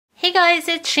Hey guys,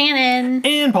 it's Shannon.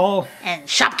 And Paul. And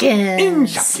Shopkins. In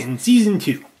Shopkins Season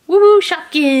 2. Woohoo,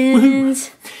 Shopkins.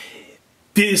 Woohoo.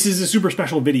 This is a super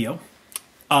special video.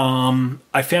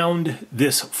 I found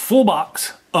this full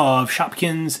box of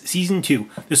Shopkins Season 2.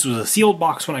 This was a sealed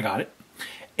box when I got it.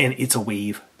 And it's a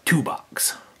Wave 2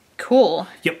 box. Cool.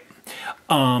 Yep.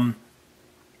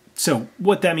 So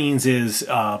what that means is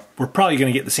we're probably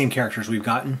going to get the same characters we've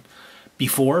gotten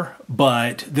before,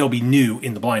 but they'll be new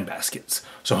in the blind baskets.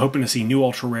 So hoping to see new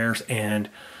ultra rares, and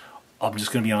I'm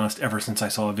just going to be honest, ever since I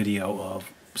saw a video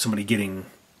of somebody getting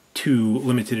 2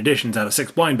 limited editions out of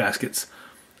 6 blind baskets,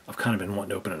 I've kind of been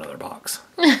wanting to open another box.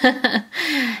 I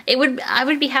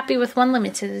would be happy with 1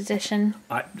 limited edition.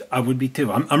 I would be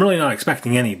too. I'm really not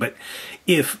expecting any, but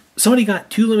if somebody got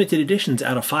 2 limited editions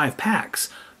out of 5 packs,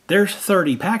 there's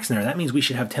 30 packs in there. That means we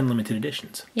should have 10 limited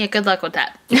editions. Yeah, good luck with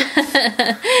that.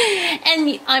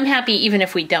 And I'm happy even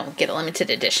if we don't get a limited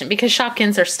edition, because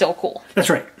Shopkins are still cool. That's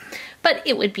right. But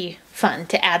it would be fun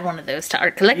to add one of those to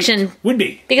our collection. It would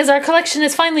be. Because our collection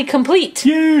is finally complete.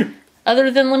 Yeah.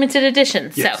 Other than limited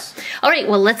editions. Yes. So, alright,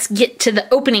 well, let's get to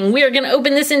the opening. We are going to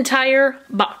open this entire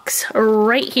box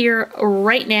right here,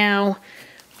 right now.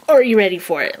 Are you ready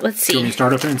for it? Let's see. Do you want me to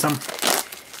start opening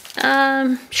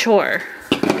some? Sure.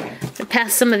 I'll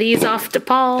pass some of these off to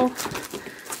Paul,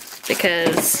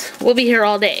 because we'll be here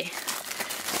all day.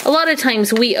 A lot of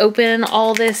times we open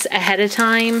all this ahead of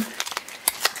time,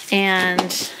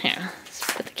 and here,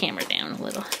 let's put the camera down a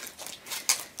little.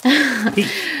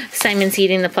 Simon's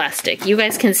eating the plastic. You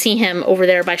guys can see him over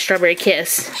there by Strawberry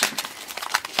Kiss.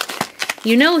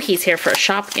 You know he's here for a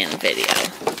Shopkin video.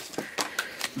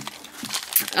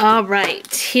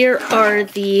 Alright, here are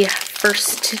the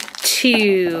first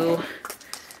 2.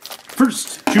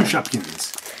 First, 2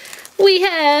 Shopkins. We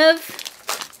have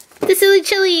the Silly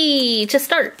Chili to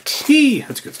start. Hey,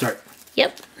 that's a good start.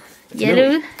 Yep.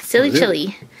 Yellow Silly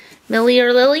Chili. Millie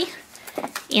or Lily.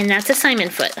 And that's a Simon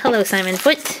Foot. Hello, Simon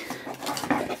Foot.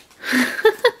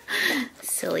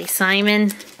 Silly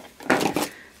Simon.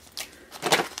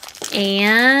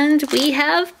 And we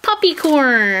have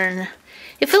Poppycorn.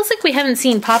 It feels like we haven't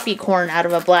seen Poppycorn out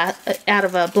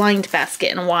of a blind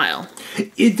basket in a while.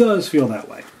 It does feel that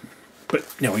way. But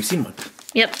no, we've seen one.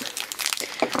 Yep.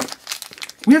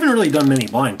 We haven't really done many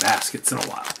blind baskets in a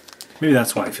while. Maybe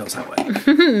that's why it feels that way.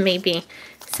 Maybe.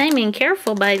 Simon,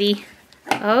 careful, buddy.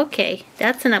 Okay,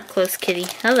 that's an up-close kitty.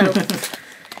 Hello.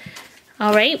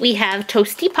 Alright, we have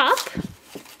Toasty Pop.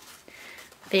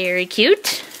 Very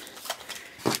cute.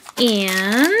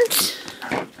 And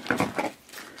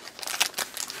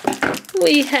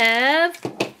we have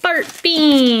Bart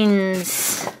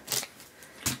Beans.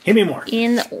 Hit me more.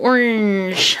 In the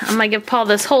orange. I'm gonna give Paul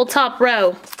this whole top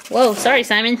row. Whoa, sorry,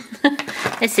 Simon.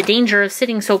 That's the danger of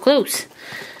sitting so close.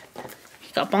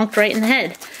 He got bonked right in the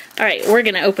head. Alright, we're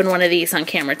gonna open one of these on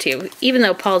camera too, even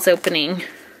though Paul's opening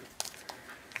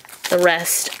the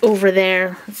rest over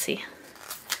there. Let's see.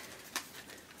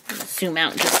 Let's zoom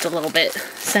out just a little bit.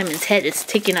 Simon's head is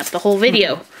taking up the whole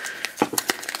video.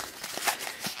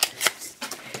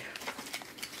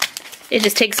 It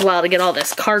just takes a while to get all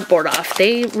this cardboard off.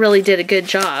 They really did a good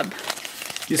job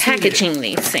packaging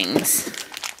these things.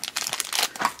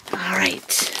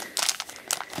 Alright.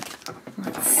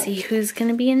 Let's see who's going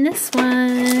to be in this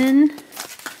one.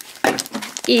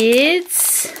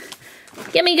 It's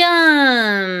Yummy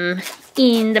Gum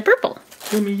in the purple.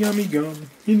 Yummy, yummy gum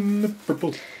in the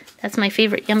purple. That's my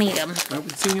favorite Yummy Gum. I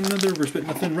would sing another verse, but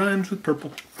nothing rhymes with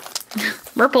purple.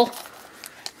 Purple.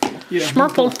 Yeah.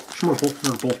 Schmurple. Schmurple.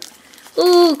 Purple.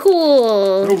 Ooh,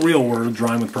 cool. No real words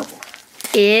rhyme with purple.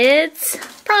 It's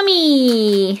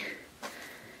Promi.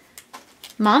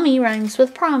 Mommy rhymes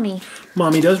with Promi.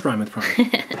 Mommy does rhyme with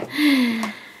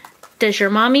Promi. Does your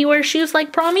mommy wear shoes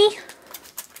like Promi?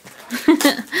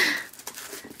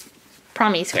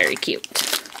 Promi's very cute.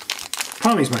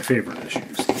 Promi's my favorite of the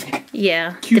shoes.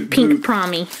 Yeah, Cute the pink boot.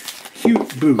 Promi.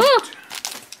 Cute boot. Oh.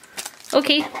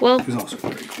 Okay, well, Is also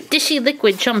very cool. Dishy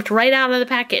Liquid jumped right out of the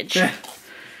package.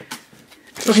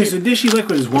 Okay, so Dishy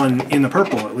Liquid is one in the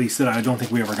purple, at least, that I don't think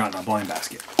we ever got in a blind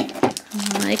basket.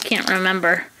 I can't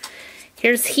remember.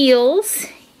 Here's Heels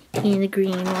in the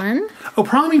green one. Oh,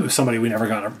 Promi was somebody we never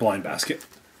got in a blind basket.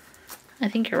 I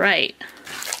think you're right.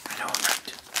 I know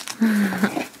I'm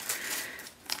right.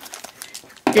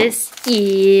 This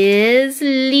is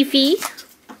Leafy.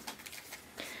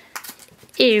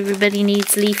 Everybody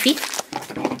needs Leafy.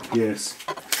 Yes.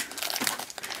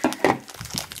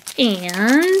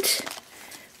 And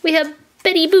we have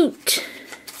Betty Boot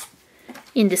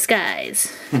in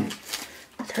disguise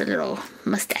with her little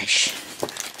mustache.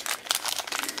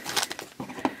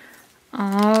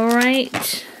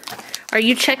 Alright. Are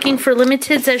you checking for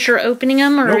limiteds as you're opening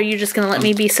them, or Nope. are you just going to let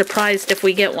me be surprised if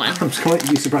we get one? I'm just going to let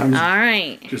you be surprised. All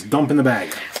right. Just dump in the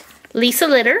bag. Lisa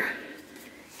Litter.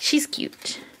 She's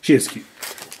cute. She is cute.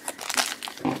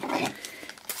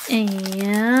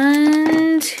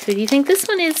 And who do you think this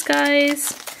one is,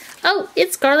 guys? Oh,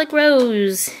 it's Garlic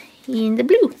Rose in the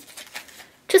blue.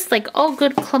 Just like all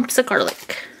good clumps of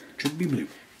garlic. Should be blue.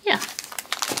 Yeah.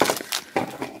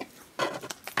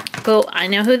 Oh, I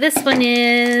know who this one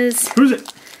is. Who's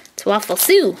it? It's Waffle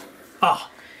Sue. Ah.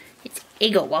 It's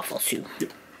Eggo Waffle Sue.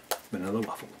 Yep. Vanilla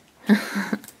waffle.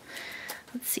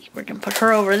 Let's see, we're going to put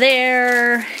her over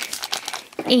there.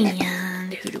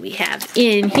 And who do we have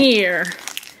in here?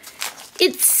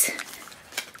 It's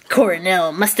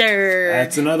Cornell Mustard.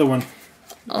 That's another one.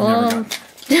 Oh,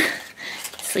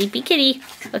 Sleepy Kitty.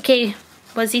 Okay,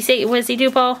 what does he say? What does he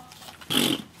do, Paul?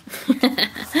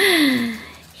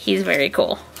 He's very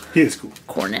cool. He is cool.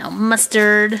 Cornell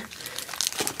Mustard.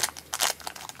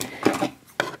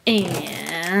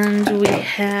 And we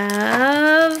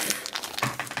have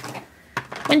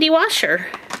Wendy Washer.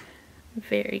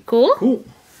 Very cool. Cool.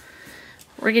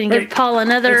 We're gonna give Paul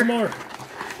another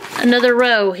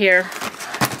row here.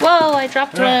 Whoa, I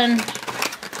dropped one.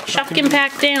 Shopkins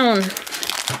pack down.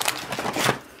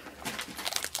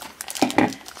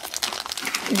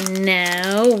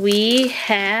 Now we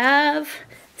have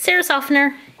Sarah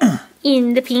Softener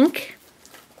in the pink.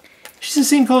 She's the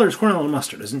same color as Cornell and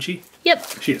Mustard, isn't she? Yep.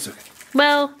 She is, okay.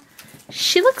 Well,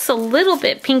 she looks a little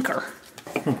bit pinker.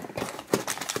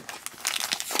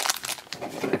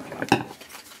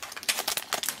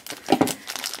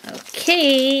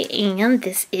 Okay, and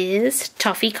this is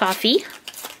Toffee Coffee.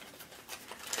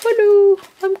 Hello,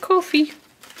 I'm Coffee.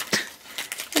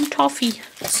 I'm Toffee.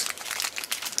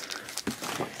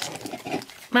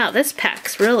 Wow, this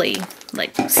pack's really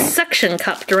like suction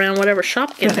cupped around whatever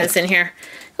Shopkins is in here.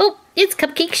 Oh, it's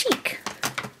Cupcake Chic.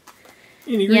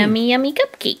 Yummy, yummy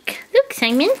cupcake. Look,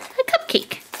 Simon, a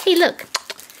cupcake. Hey, look.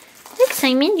 Look,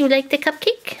 Simon, you like the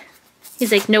cupcake?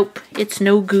 He's like, nope, it's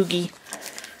no googie.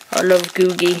 I love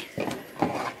googie.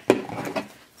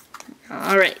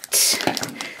 Alright.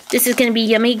 This is going to be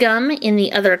Yummy Gum in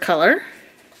the other color.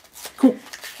 Cool.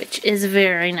 Which is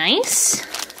very nice.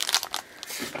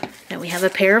 Now we have a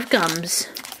pair of gums.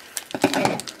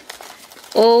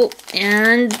 Oh,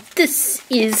 and this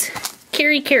is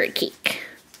Carrot Cake.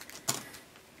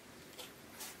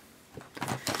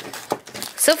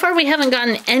 So far we haven't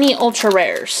gotten any ultra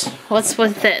rares. What's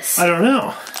with this? I don't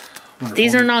know.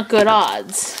 These are not good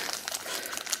odds.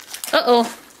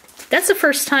 Uh-oh. That's the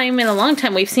first time in a long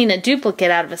time we've seen a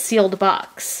duplicate out of a sealed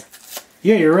box.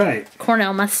 Yeah, you're right.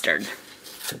 Cornell Mustard.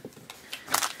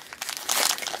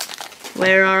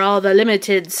 Where are all the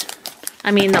limiteds?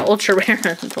 I mean the ultra rare,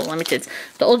 the limiteds,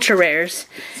 the ultra rares.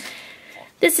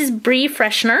 This is Brie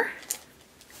Freshener.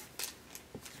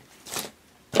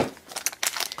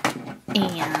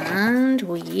 And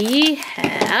we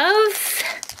have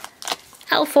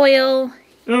Alfoil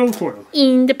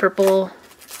in the purple.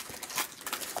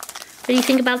 What do you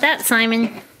think about that,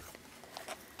 Simon?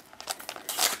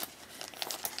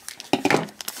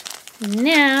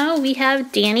 Now we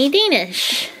have Danny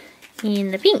Danish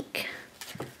in the pink.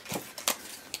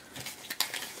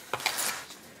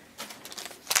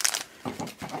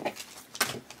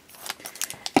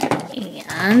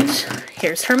 And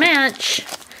here's her match.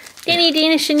 Danny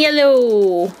Danish in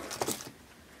yellow.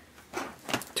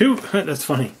 Two? That's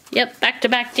funny. Yep,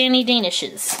 back-to-back Danny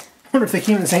Danishes. I wonder if they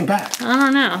came in the same pack. I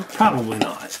don't know. Probably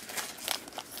not.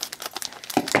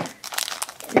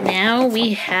 Now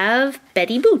we have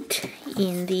Betty Boot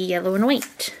in the yellow and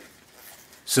white.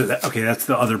 So that, okay, that's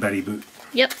the other Betty Boot.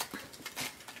 Yep.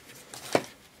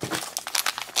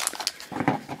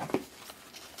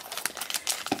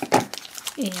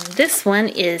 And this one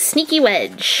is Sneaky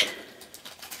Wedge.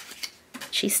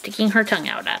 She's sticking her tongue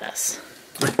out at us.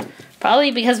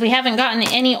 Probably because we haven't gotten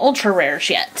any ultra rares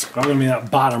yet. Probably gonna be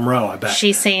that bottom row, I bet.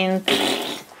 She's saying...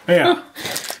 Yeah.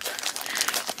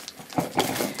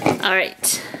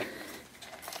 Alright.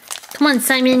 Come on,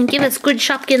 Simon, give us good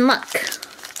Shopkin luck.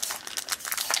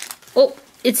 Oh,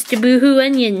 it's the Boohoo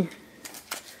Onion.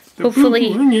 Hopefully,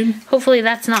 Boohoo Onion. Hopefully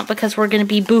that's not because we're going to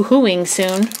be boohooing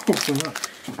soon. Hopefully not.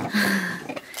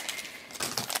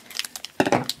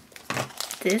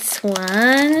 This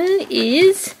one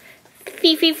is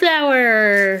Fifi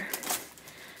Flower.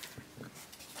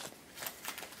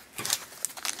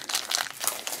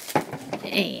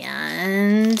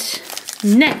 And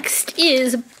next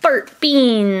is Bart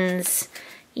Beans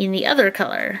in the other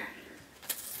color.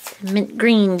 Mint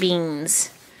green beans.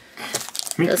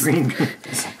 Mint green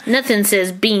beans. Nothing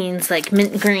says beans like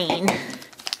mint green.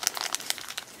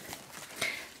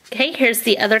 Okay, here's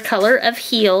the other color of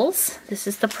heels. This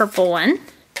is the purple one.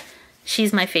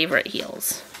 She's my favorite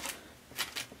heels.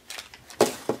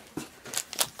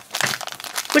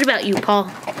 What about you, Paul?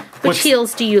 Which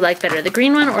heels do you like better, the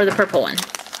green one or the purple one?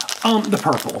 The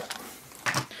purple.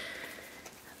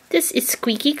 This is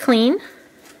squeaky clean.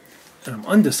 And I'm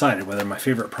undecided whether my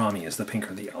favorite Promi is the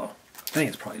pink or the yellow. I think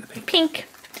it's probably the pink. Pink.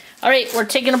 All right, we're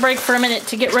taking a break for a minute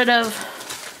to get rid of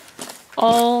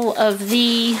all of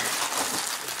the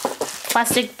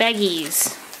plastic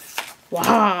baggies.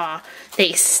 Wow,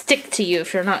 they stick to you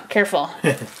if you're not careful.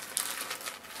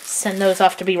 Send those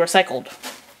off to be recycled.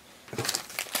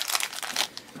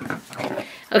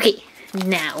 Okay,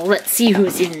 now let's see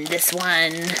who's in this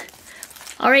one.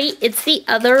 All right, it's the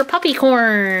other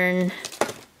Poppycorn.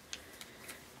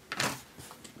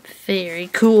 Very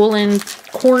cool and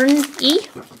corny.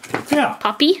 Yeah.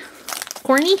 Poppy.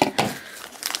 Corny.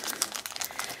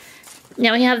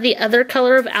 Now we have the other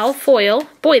color of alfoil.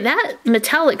 Boy, that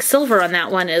metallic silver on that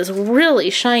one is really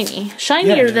shiny.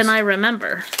 Shinier than I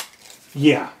remember.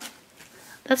 Yeah.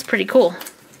 That's pretty cool.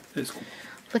 It is cool.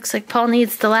 Looks like Paul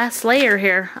needs the last layer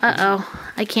here.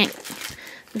 Uh-oh. I can't.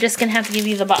 I'm just going to have to give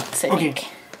you the box, I think.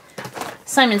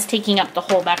 Simon's taking up the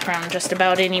whole background just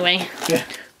about anyway. Yeah.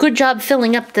 Good job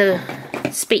filling up the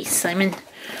space, Simon.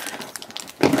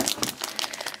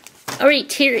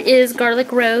 Alright, here is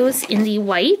Garlic Rose in the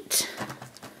white.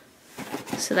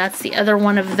 So that's the other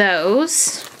one of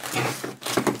those.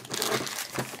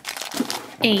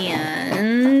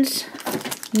 And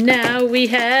now we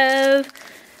have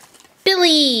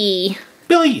Billy.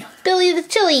 Billy. Billy the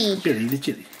Chili. Billy the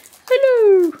Chili.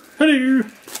 Hello. Hello.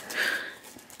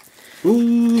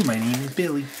 Ooh, my name is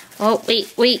Billy. Oh,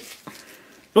 wait.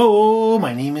 Oh,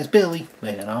 my name is Billy,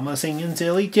 and I'm a singing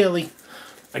silly chili.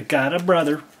 I got a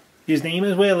brother, his name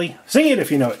is Willie. Sing it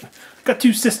if you know it. Got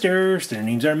two sisters, their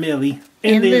names are Millie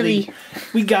and Lily.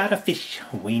 We got a fish,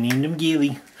 we named him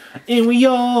Gilly. And we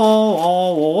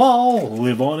all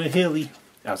live on a hilly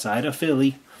outside of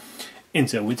Philly. And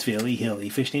so it's Philly Hilly,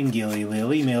 fish named Gilly,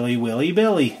 Lily, Millie, Willie,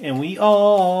 Billy. And we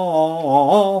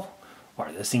all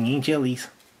are the singing chilies.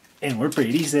 And we're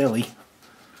pretty silly.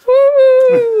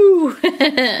 Woo!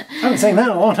 I haven't sang that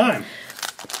in a long time.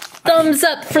 Thumbs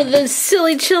up for the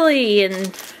silly chili,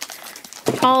 and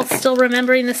Paul's still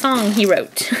remembering the song he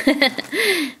wrote.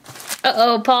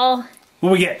 Uh-oh, Paul.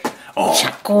 What we get? Oh,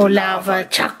 Choco lava,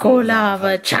 choco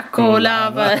lava, choco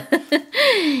lava.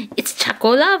 It's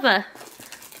choco lava.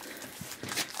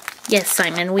 Yes,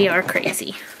 Simon, we are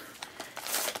crazy.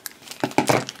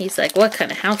 He's like, what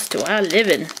kind of house do I live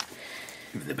in?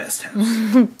 the best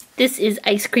house. This is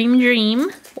Ice Cream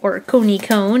Dream, or Coney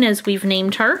Cone, as we've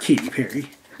named her. Katy Perry.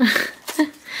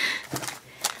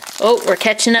 Oh, we're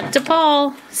catching up to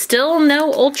Paul. Still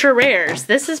no ultra rares.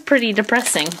 This is pretty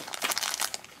depressing.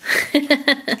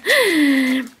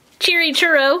 Cheery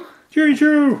Churro. Cheery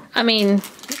Churro. I mean,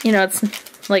 you know,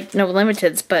 it's like no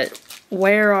limiteds, but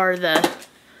where are the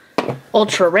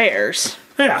ultra rares?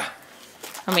 Yeah.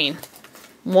 I mean,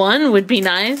 one would be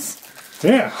nice.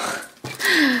 Yeah.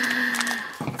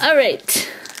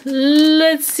 Alright,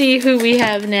 let's see who we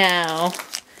have now.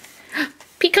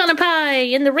 Pecan Pie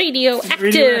in the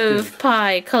radioactive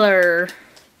pie color.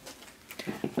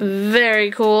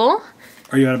 Very cool.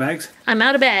 Are you out of bags? I'm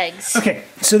out of bags. Okay,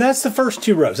 so that's the first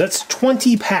two rows. That's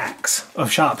 20 packs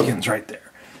of Shopkins right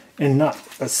there. And not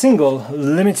a single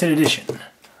limited edition.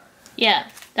 Yeah,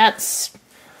 that's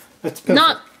pitiful.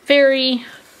 not very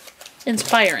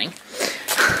inspiring.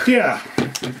 Yeah.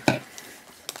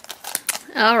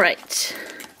 Alright.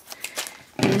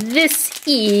 This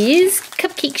is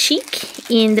Cupcake Chic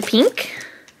in the pink.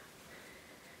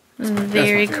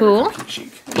 Very cool. Cupcake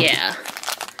Chic. Yeah,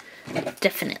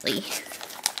 definitely.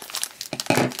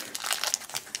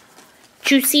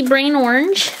 Juicy Brain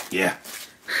Orange. Yeah.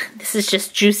 This is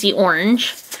just juicy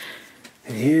orange.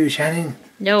 Hello, Shannon.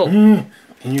 No.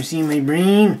 Can you see my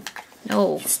brain?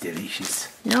 No. It's delicious.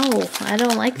 No, I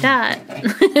don't like that.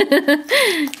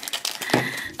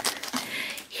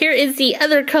 Here is the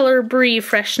other color Brie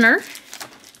freshener.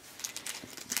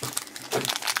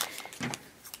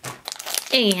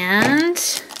 And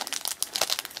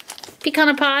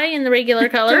Pecan Pie in the regular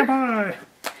color. Pie.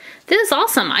 This is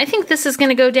awesome. I think this is going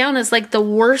to go down as like the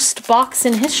worst box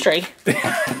in history.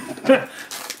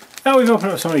 Oh, we've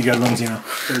opened up so many good ones, you know.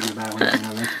 There's a bad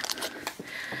one, you know.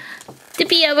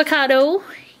 Dippy Avocado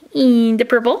in the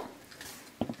purple.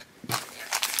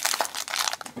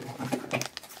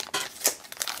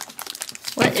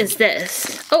 What is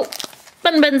this? Oh,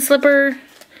 Bun Slipper.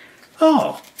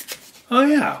 Oh. Oh,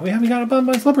 yeah. We haven't got a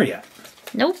Bun Slipper yet.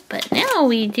 Nope, but now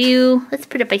we do. Let's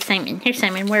put it by Simon. Here,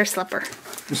 Simon, wear a slipper.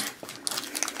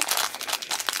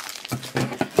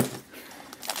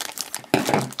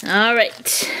 All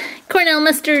right. Cornell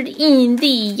mustard in the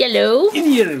yellow. In the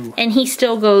yellow. And he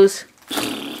still goes.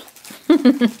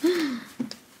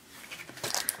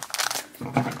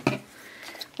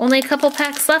 Only a couple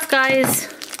packs left, guys.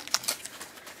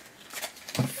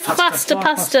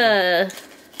 Pasta.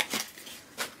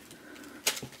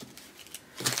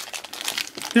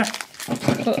 Yeah.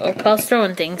 Uh-oh, Paul's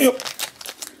throwing things. Yep.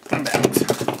 I'm back.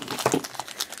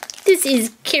 This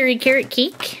is carrot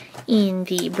cake in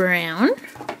the brown.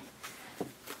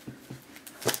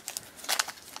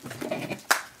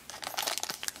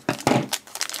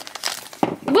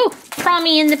 Whoa,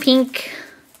 Promi in the pink.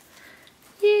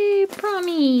 Yay,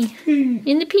 Promi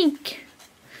in the pink.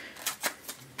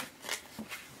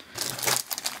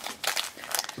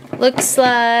 Looks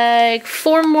like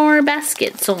 4 more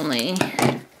baskets only.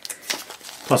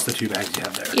 Plus the 2 bags you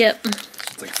have there. Yep.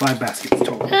 It's like 5 baskets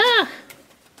total. Ah,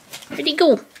 pretty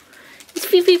cool. It's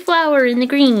Fifi Flower in the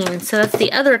green, so that's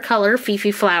the other color,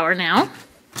 Fifi Flower now.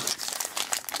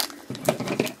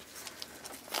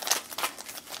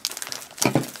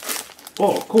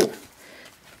 Oh, cool.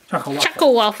 Choco waffle.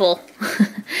 Choco waffle.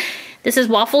 This is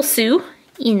Waffle Sue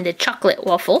in the chocolate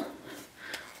waffle.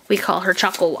 We call her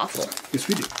Choco Waffle. Yes,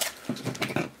 we do.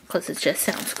 Because it just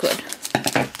sounds good.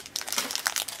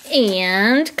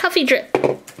 And Coffee Drip.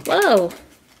 Whoa.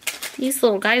 These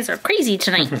little guys are crazy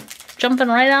tonight. Jumping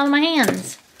right out of my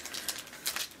hands.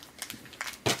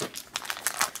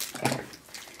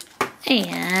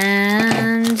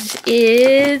 And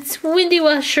it's Windy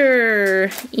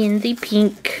Washer in the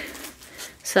pink.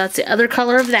 So that's the other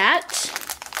color of that.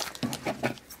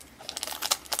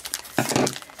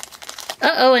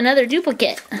 Uh-oh, another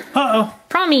duplicate. Uh-oh.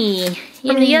 Promi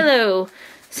in the yellow.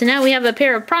 So now we have a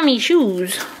pair of Promi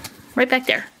shoes. Right back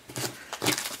there.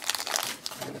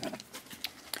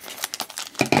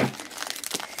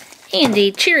 And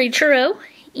a Cherry Churro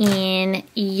in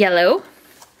yellow.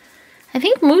 I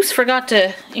think Moose forgot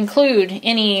to include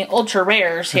any ultra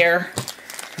rares here.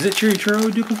 Is it Cherry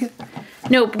Churro duplicate?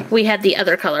 Nope, we had the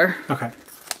other color. Okay.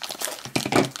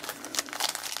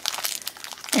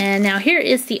 And now here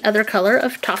is the other color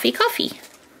of Toffee Coffee.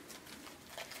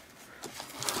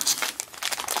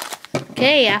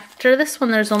 Okay, after this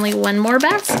one, there's only 1 more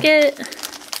basket.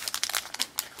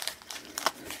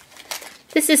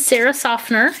 This is Sarah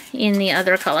Softener in the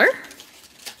other color.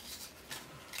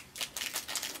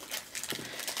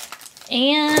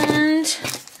 And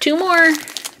 2 more.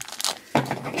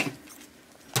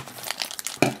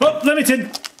 Oh,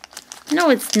 limited. No,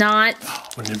 it's not.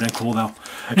 Wouldn't it have been cool, though?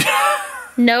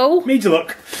 No. Made you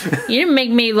look. You didn't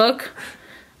make me look.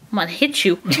 I'm gonna hit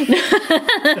you.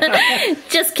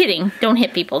 Just kidding. Don't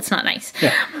hit people. It's not nice.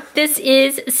 Yeah. This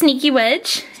is Sneaky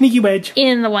Wedge. Sneaky Wedge.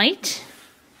 In the white.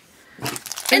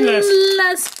 And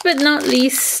last but not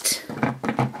least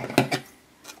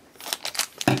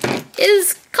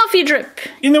is Coffee Drip.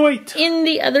 In the white. In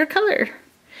the other color.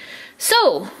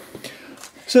 So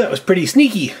that was pretty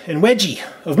sneaky and wedgy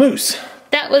of Moose.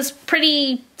 That was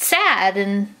pretty sad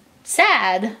and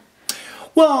sad.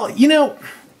 Well, you know,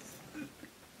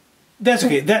 that's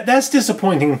okay. That's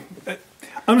disappointing.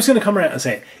 I'm just going to come around and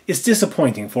say it. It's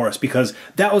disappointing for us because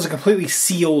that was a completely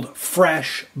sealed,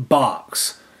 fresh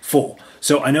box full.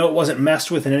 So I know it wasn't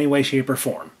messed with in any way, shape, or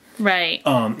form. Right.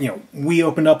 You know, we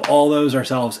opened up all those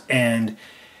ourselves, and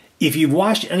if you've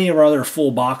watched any of our other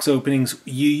full box openings,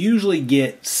 you usually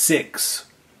get 6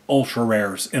 ultra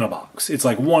rares in a box. It's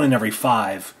like 1 in every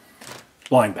 5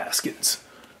 blind baskets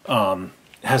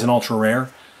has an ultra rare.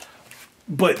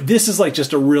 But this is like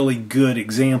just a really good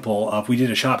example of, we did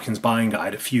a Shopkins buying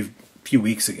guide a few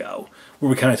weeks ago where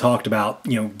we kind of talked about,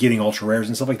 you know, getting ultra rares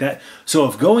and stuff like that. So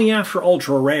if going after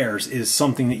ultra rares is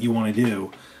something that you want to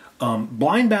do,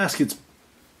 blind baskets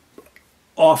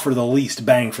offer the least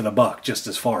bang for the buck just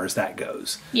as far as that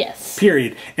goes. Yes.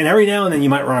 Period. And every now and then you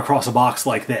might run across a box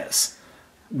like this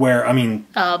where, I mean...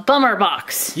 bummer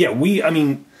box. Yeah, I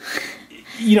mean,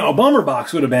 you know, a bummer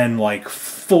box would have been like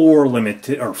 4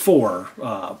 limited, or 4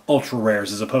 ultra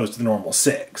rares as opposed to the normal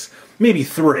 6. Maybe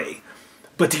 3.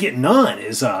 But to get none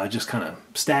is just kind of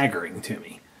staggering to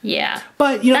me. Yeah.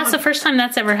 But, you know... That's the first time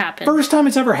that's ever happened. First time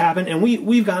it's ever happened, and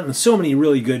we've gotten so many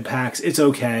really good packs. It's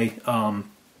okay.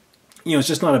 You know, it's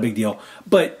just not a big deal.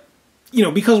 But, you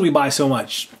know, because we buy so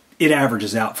much, it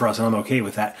averages out for us, and I'm okay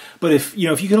with that. But if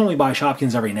you can only buy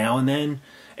Shopkins every now and then,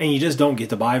 and you just don't get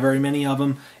to buy very many of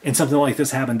them, and something like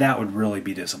this happened, that would really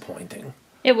be disappointing.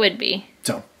 It would be.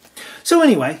 So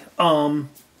anyway,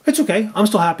 it's okay. I'm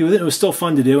still happy with it. It was still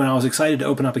fun to do, and I was excited to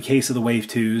open up a case of the Wave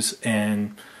 2s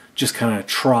and just kind of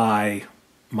try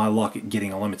my luck at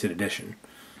getting a limited edition.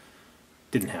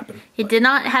 Didn't happen. It did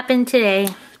not happen today.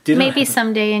 Maybe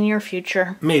someday in your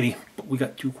future. Maybe. But we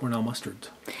got 2 Cornell mustards.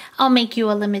 I'll make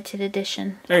you a limited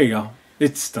edition. There you go.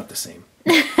 It's not the same.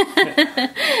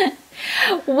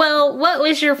 Well, what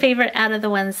was your favorite out of the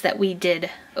ones that we did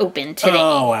open today?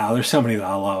 Oh, wow. There's so many that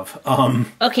I love.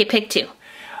 Okay, pick 2.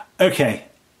 Okay.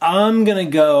 I'm going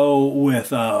to go with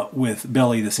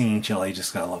Billy the Singing Chili.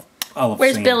 Just I love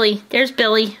Where's singing. Billy? There's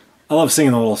Billy. I love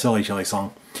singing the little silly chili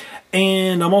song.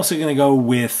 And I'm also going to go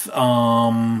with,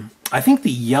 I think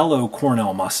the yellow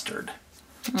Cornell mustard.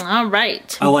 All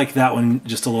right. I like that one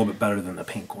just a little bit better than the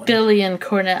pink one. Billy and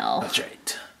Cornell. That's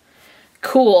right.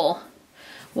 Cool.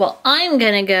 Well, I'm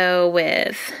going to go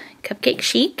with Cupcake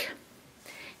Chic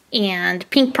and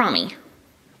Pink Promi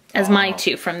as my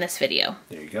 2 from this video.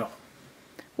 There you go.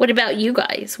 What about you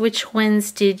guys? Which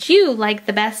ones did you like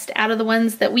the best out of the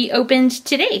ones that we opened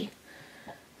today?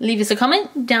 Leave us a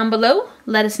comment down below.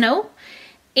 Let us know.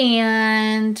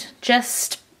 And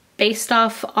just based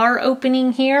off our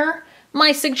opening here,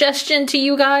 my suggestion to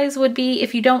you guys would be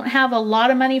if you don't have a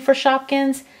lot of money for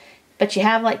Shopkins, but you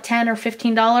have like $10 or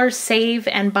 $15, save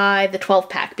and buy the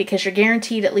 12-pack because you're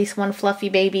guaranteed at least 1 fluffy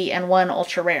baby and 1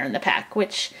 ultra rare in the pack,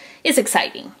 which is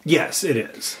exciting. Yes, it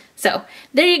is. So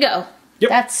there you go. Yep.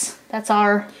 That's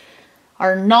our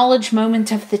knowledge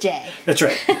moment of the day. That's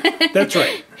right. That's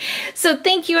right. So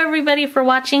thank you everybody for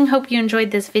watching. Hope you enjoyed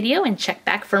this video and check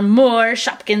back for more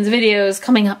Shopkins videos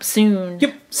coming up soon.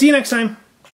 Yep. See you next time.